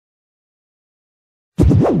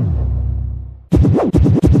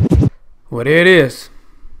Well, there it is.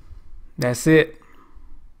 That's it.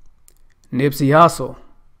 Nipsey Hussle.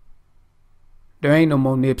 There ain't no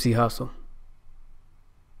more Nipsey Hussle.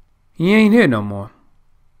 He ain't here no more.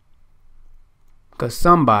 Because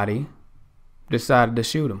somebody decided to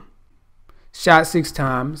shoot him. Shot 6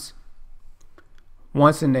 times.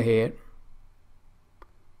 Once in the head.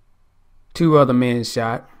 2 other men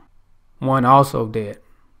shot. 1 also dead.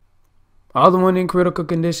 The other one in critical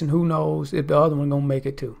condition. Who knows if the other one gonna make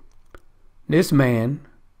it too. This man,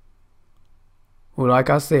 who, like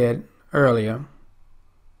I said earlier,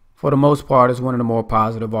 for the most part is one of the more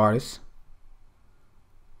positive artists,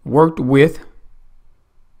 worked with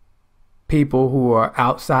people who are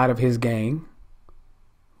outside of his gang,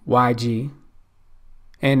 YG,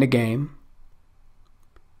 and the game.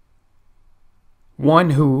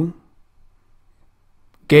 One who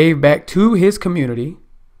gave back to his community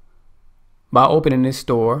by opening his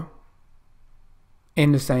store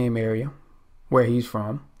in the same area where he's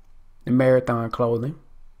from, the Marathon Clothing.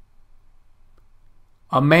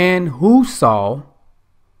 A man who saw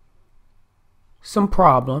some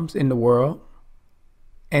problems in the world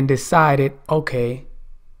and decided, okay,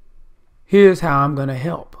 here's how I'm gonna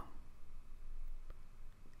help.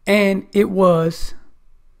 And it was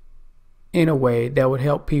in a way that would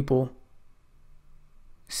help people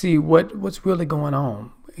see what's really going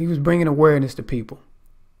on. He was bringing awareness to people.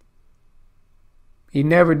 He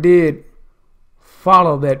never did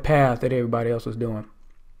follow that path that everybody else was doing.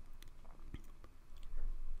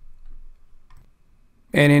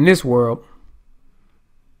 And in this world,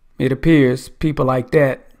 it appears people like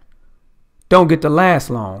that don't get to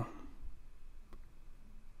last long.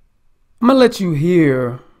 I'm going to let you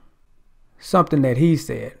hear something that he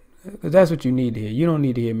said, because that's what you need to hear. You don't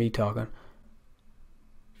need to hear me talking.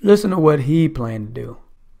 Listen to what he planned to do.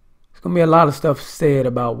 There's going to be a lot of stuff said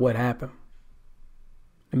about what happened.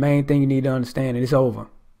 The main thing you need to understand is it's over.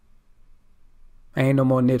 Ain't no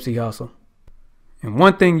more Nipsey Hussle. And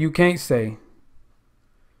one thing you can't say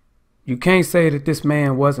that this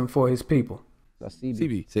man wasn't for his people. That's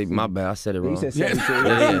Sebi. Sebi, my bad, I said it wrong. You said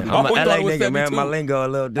Sebi. I'm an LA nigga, man. My lingo a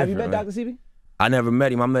little different. Have you met man. Dr. Sebi? I never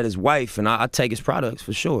met him. I met his wife, and I take his products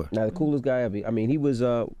for sure. Now, the coolest guy ever. I mean, he was,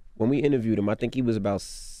 when we interviewed him, I think he was about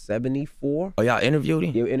 74. Oh, y'all interviewed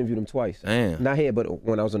him? Yeah, we interviewed him twice. Damn. Not here, but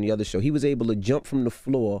when I was on the other show. He was able to jump from the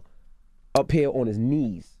floor up here on his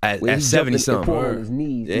knees. At 70-something. On his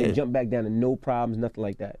knees, and jump back down and no problems, nothing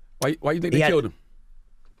like that. Why you think they killed him?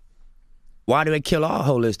 Why do they kill all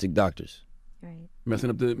holistic doctors? Right. Messing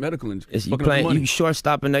up the medical industry. You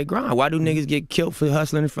short-stopping their grind. Why do niggas get killed for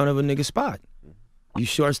hustling in front of a nigga spot? You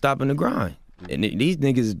short-stopping the grind. And these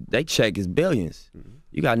niggas, they check is billions.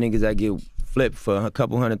 You got niggas that get flipped for a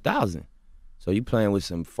couple $100,000. So you playing with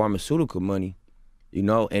some pharmaceutical money, you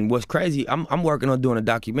know? And what's crazy, I'm working on doing a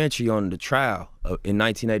documentary on the trial in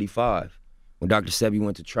 1985 when Dr. Sebi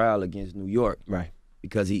went to trial against New York. Right.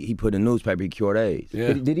 Because he put in the newspaper he cured AIDS.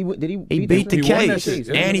 Yeah. Did he beat the case.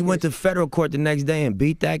 And he went to federal court the next day and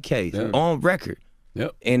beat that case on record.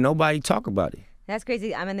 Yep. And nobody talk about it. That's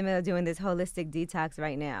crazy. I'm in the middle of doing this holistic detox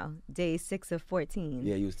right now. Day 6 of 14.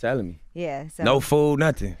 Yeah, you was telling me. Yeah. So. No food,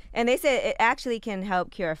 nothing. And they said it actually can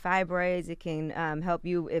help cure fibroids. It can help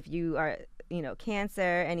you if you are,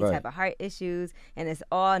 cancer, any type of heart issues. And it's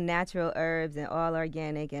all natural herbs and all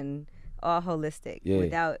organic and all holistic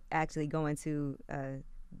without actually going to a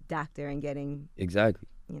doctor and getting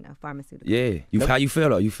pharmaceuticals. Yeah. How you feel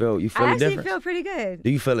though? You feel a difference? I actually feel pretty good.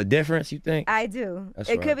 Do you feel a difference, you think? I do. That's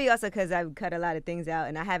it could be also because I've cut a lot of things out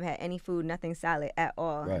and I haven't had any food, nothing solid at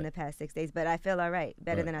all in the past 6 days. But I feel all right,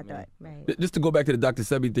 better than I thought. Right. Just to go back to the Dr.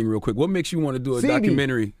 Sebi thing real quick, what makes you want to do a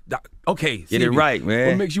documentary? Okay, get it right, man.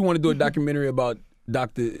 What makes you want to do a documentary about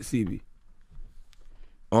Dr. Sebi?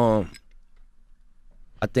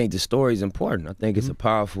 I think the story is important. I think it's a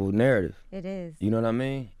powerful narrative. It is. You know what I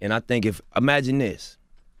mean? And I think imagine this.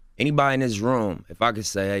 Anybody in this room, if I could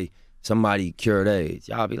say, hey, somebody cured AIDS,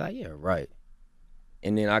 y'all be like, yeah, right.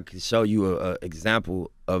 And then I could show you an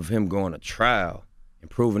example of him going to trial and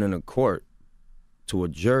proving in a court to a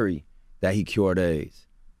jury that he cured AIDS.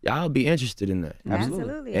 Y'all would be interested in that.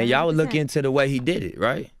 Absolutely. And y'all would look into the way he did it,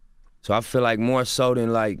 right? So I feel like more so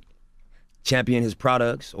than like championing his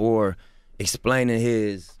products or explaining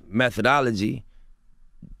his methodology,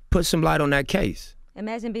 put some light on that case.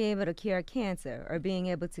 Imagine being able to cure cancer or being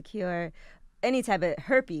able to cure any type of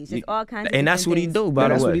herpes, just all kinds of And that's what he do, by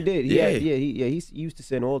the way. That's what he did. He used to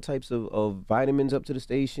send all types of vitamins up to the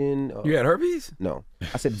station. You had herpes? No.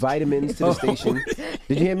 I said vitamins to the station.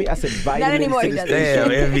 Did you hear me? I said vitamins anymore, to the station.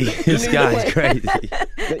 Damn, Envy. This guy's crazy.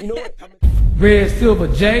 You know what?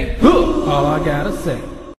 Redsilverj, all I gotta say.